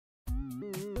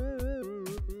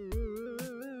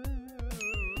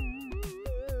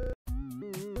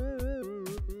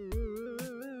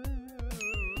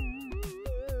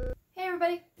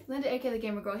Linda aka the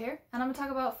Gamer Girl here, and I'm going to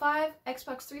talk about 5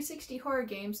 Xbox 360 horror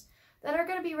games that are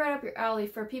going to be right up your alley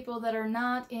for people that are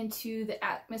not into the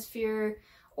atmosphere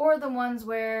or the ones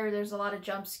where there's a lot of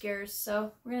jump scares.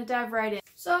 So we're going to dive right in.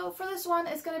 So for this one,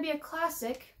 it's going to be a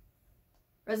classic,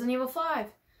 Resident Evil 5.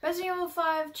 Resident Evil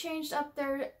 5 changed up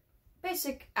their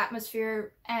basic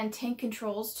atmosphere and tank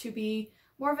controls to be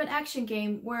more of an action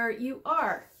game where you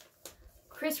are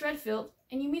Chris Redfield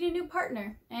and you meet a new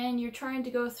partner and you're trying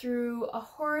to go through a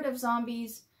horde of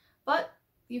zombies, but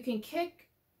you can kick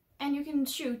and you can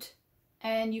shoot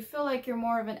and you feel like you're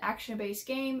more of an action-based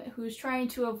game who's trying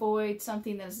to avoid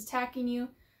something that is attacking you.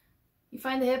 You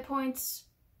find the hit points,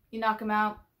 you knock them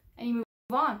out, and you move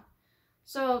on.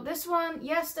 So this one,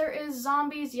 yes, there is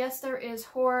zombies, yes, there is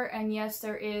horror, and yes,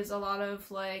 there is a lot of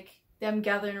like them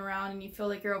gathering around and you feel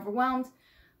like you're overwhelmed,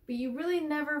 but you really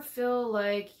never feel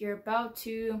like you're about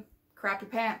to crap your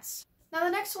pants. Now the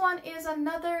next one is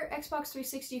another Xbox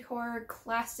 360 horror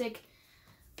classic.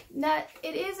 That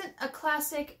it isn't a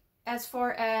classic as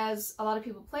far as a lot of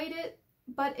people played it,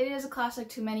 but it is a classic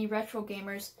to many retro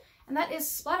gamers, and that is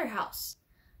Splatterhouse.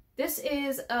 This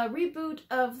is a reboot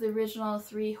of the original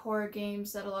 3 horror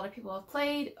games that a lot of people have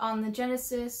played on the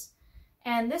Genesis,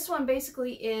 and this one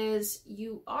basically is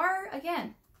you are,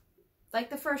 again, like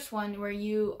the first one, where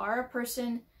you are a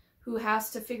person who has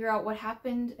to figure out what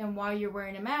happened and why you're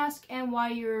wearing a mask and why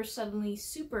you're suddenly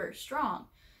super strong.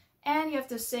 And you have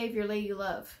to save your lady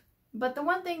love. But the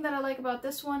one thing that I like about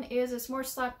this one is it's more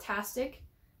slaptastic.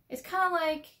 It's kind of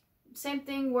like same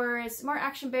thing where it's more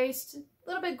action-based, a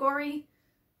little bit gory,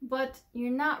 but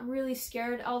you're not really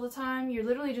scared all the time. You're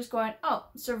literally just going, oh,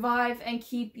 survive and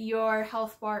keep your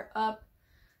health bar up.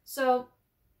 So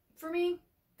for me,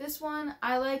 this one,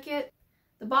 I like it.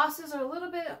 The bosses are a little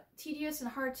bit tedious and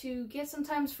hard to get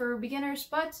sometimes for beginners,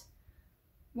 but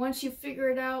once you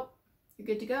figure it out, you're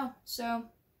good to go. So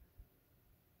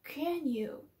can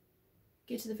you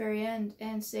get to the very end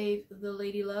and save the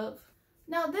lady love?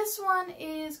 Now this one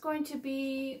is going to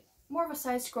be more of a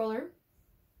side scroller,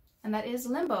 and that is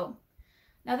Limbo.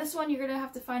 Now this one you're going to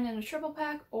have to find in a triple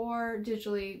pack or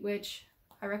digitally, which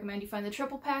I recommend you find the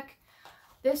triple pack.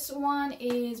 This one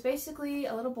is basically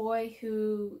a little boy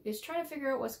who is trying to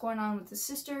figure out what's going on with his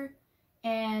sister.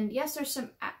 And yes, there's some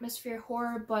atmosphere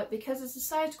horror, but because it's a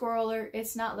side scroller,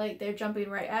 it's not like they're jumping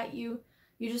right at you.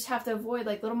 You just have to avoid,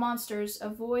 like little monsters,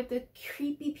 avoid the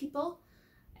creepy people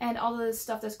and all of the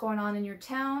stuff that's going on in your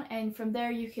town. And from there,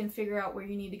 you can figure out where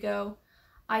you need to go.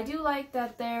 I do like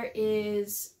that there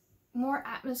is more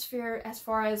atmosphere as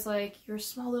far as like you're a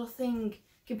small little thing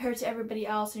compared to everybody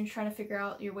else and you're trying to figure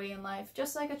out your way in life.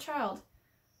 Just like a child.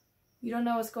 You don't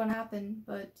know what's going to happen,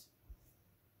 but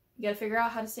you gotta figure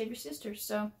out how to save your sister.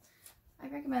 So I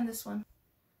recommend this one.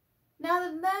 Now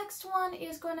the next one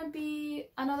is going to be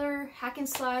another hack and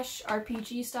slash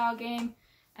RPG style game,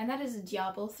 and that is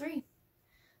Diablo 3.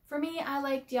 For me, I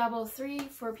like Diablo 3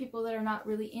 for people that are not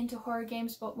really into horror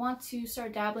games but want to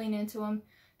start dabbling into them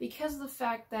because of the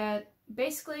fact that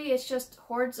basically it's just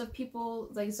hordes of people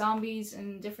like zombies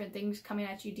and different things coming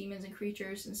at you, demons and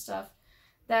creatures and stuff,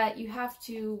 that you have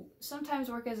to sometimes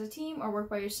work as a team or work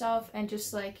by yourself and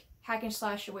just like hack and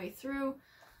slash your way through.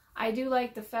 I do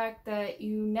like the fact that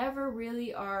you never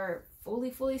really are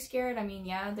fully scared. I mean,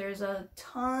 yeah, there's a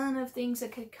ton of things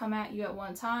that could come at you at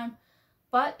one time,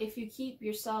 but if you keep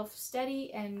yourself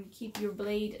steady and keep your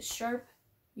blade sharp,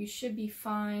 you should be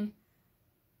fine.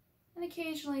 And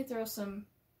occasionally throw some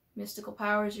mystical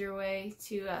powers your way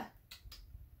to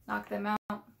knock them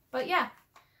out. But yeah,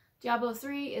 Diablo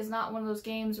 3 is not one of those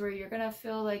games where you're gonna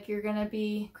feel like you're gonna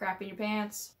be crapping your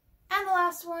pants. And the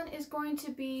last one is going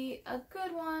to be a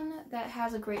good one that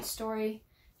has a great story,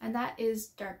 and that is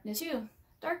Darkness 2.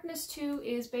 Darkness 2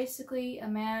 is basically a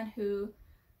man who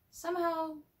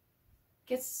somehow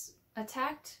gets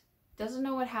attacked, doesn't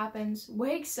know what happens,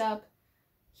 wakes up,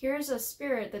 hears a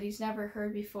spirit that he's never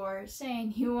heard before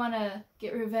saying, "You want to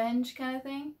get revenge," kind of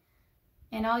thing.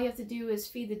 And all you have to do is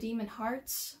feed the demon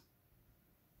hearts.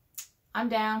 I'm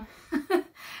down.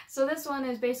 So this one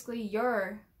is basically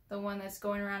you're the one that's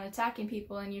going around attacking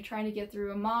people and you're trying to get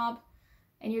through a mob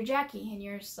and you're Jackie and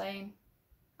you're saying,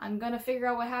 I'm going to figure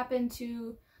out what happened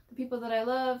to the people that I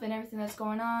love and everything that's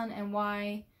going on and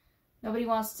why nobody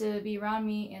wants to be around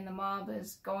me and the mob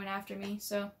is going after me.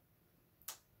 So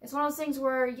it's one of those things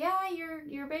where, yeah,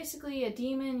 you're basically a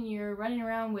demon and you're running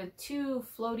around with 2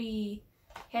 floaty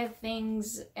head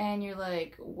things and you're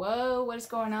like, whoa, what is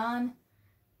going on?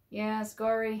 Yeah, it's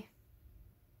gory.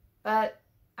 But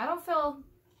I don't feel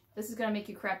this is going to make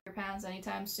you crap your pants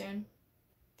anytime soon.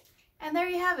 And there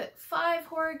you have it. 5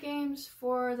 horror games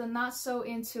for the not so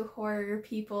into horror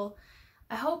people.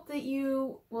 I hope that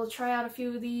you will try out a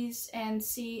few of these and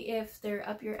see if they're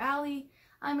up your alley.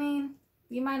 I mean,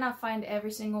 you might not find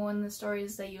every single one of the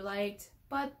stories that you liked,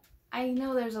 but I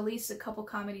know there's at least a couple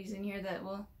comedies in here that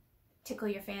will tickle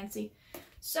your fancy.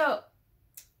 So,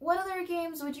 what other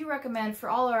games would you recommend for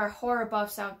all our horror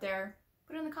buffs out there?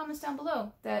 Put it in the comments down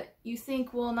below that you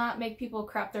think will not make people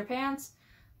crap their pants,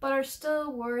 but are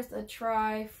still worth a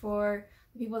try for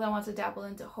the people that want to dabble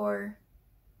into horror.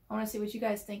 I want to see what you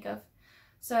guys think of.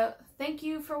 So, thank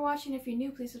you for watching. If you're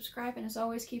new, please subscribe, and as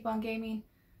always, keep on gaming.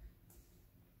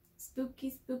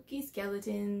 Spooky, spooky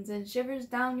skeletons and shivers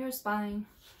down your spine.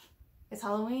 It's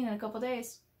Halloween in a couple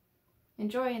days.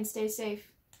 Enjoy and stay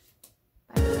safe.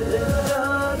 Bye.